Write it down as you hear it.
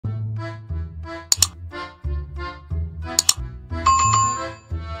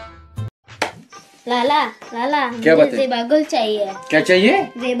लाला लाला क्या मुझे बात है? ज़ेबा गुल चाहिए। क्या चाहिए?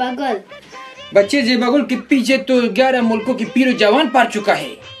 ज़ेबा गुल। बच्चे ज़ेबा गुल के पीछे तो 11 मुल्कों की पीरो जवान पार चुका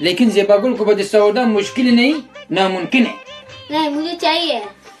है, लेकिन ज़ेबा गुल को बदसौदा मुश्किल नहीं नामुमकिन है। नहीं मुझे चाहिए।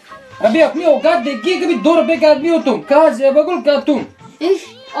 अभी अपनी औकात देखिए, कभी 2 रुपए का आदमी हो तुम। कहा ज़ेबा गुल का तुम?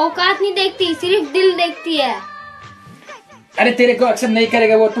 औकात नहीं देखती, सिर्फ दिल देखती है। अरे तेरे को एक्सेप्ट नहीं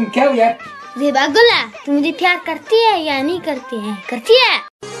करेगा वो, तुम क्या हो यार? ज़ेबा गुल है, तुम मुझे प्यार करती है या नहीं करती है? करती है।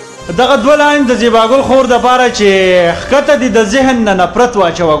 دغه دوه لاین د زیبا ګل خور د پاره چې ښکته دي د ذهن نه نفرت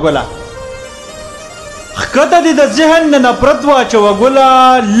واچوه ګله، ښکته دي د ذهن نه نفرت واچوه ګله،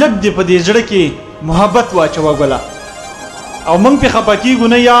 لږ دې په دې زړه کې محبت واچوه ګله، او موږ پې خفه کېږو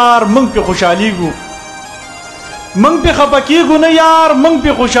نه یار، موږ پې خوشحالېږو، موږ پې خفه کېږو نه یار، موږ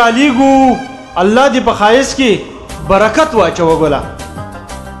پې خوشحالېږو. الله دې په ښایست کې برکت واچوه ګله.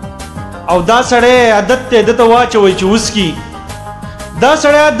 او دا سړی عادت دی ده ته واچوئ چې وسکي، دا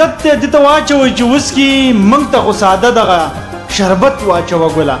سړی عادت دی ده ته واچوئ چې وسکي، موږ ته خو ساده دغه شربت واچوه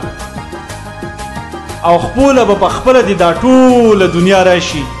ګله. او خپله به په خپله دې دا ټوله دنیا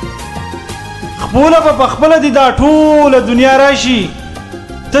راشي، خپله به په خپله دې دا ټوله دنیا راشي،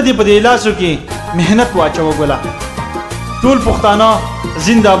 ته دې په دې لاسو کې محنت واچوه ګله. ټول پښتانه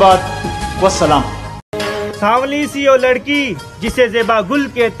زنده باد والسلام. सांवली सी वो लड़की जिसे ज़ेबा गुल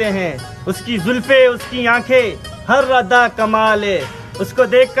कहते हैं, उसकी जुल्फे उसकी आंखें हर अदा कमाल है, उसको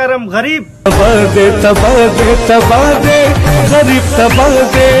देखकर हम गरीब तबा दे तबा दे तबा दे गरीब तबा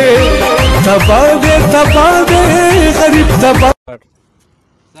दे तबा दे तबा दे गरीब तबा.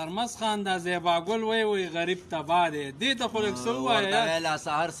 سرمس خان دا ज़ेबा गुल وی غریب تبا دی، دې ته خو لږ څه ووایه. لا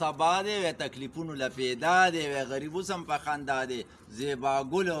سهار سبا دی و تکلیفونو له پیدا دی و غریب اوس هم په خندا دی. ज़ेबा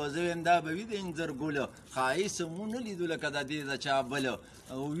ګل او زه ویم دا به وي د انځر ګل، ښایست مو نه لیدو لکه د دې د چا بل،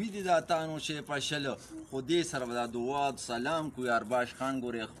 وي دې دا تانو شی پشل، خو دې سره به دا دعا سلام کو یار باش خان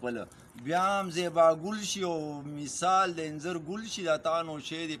ګورې خپل. بیا هم ज़ेबा ګل شي او مثال د انځر ګل شي، دا تانو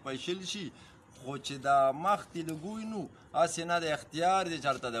شی دې پشل شي، خو چې دا مخ دې لګوي نو هسې نه د اختیار دې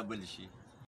چېرته د بل شي.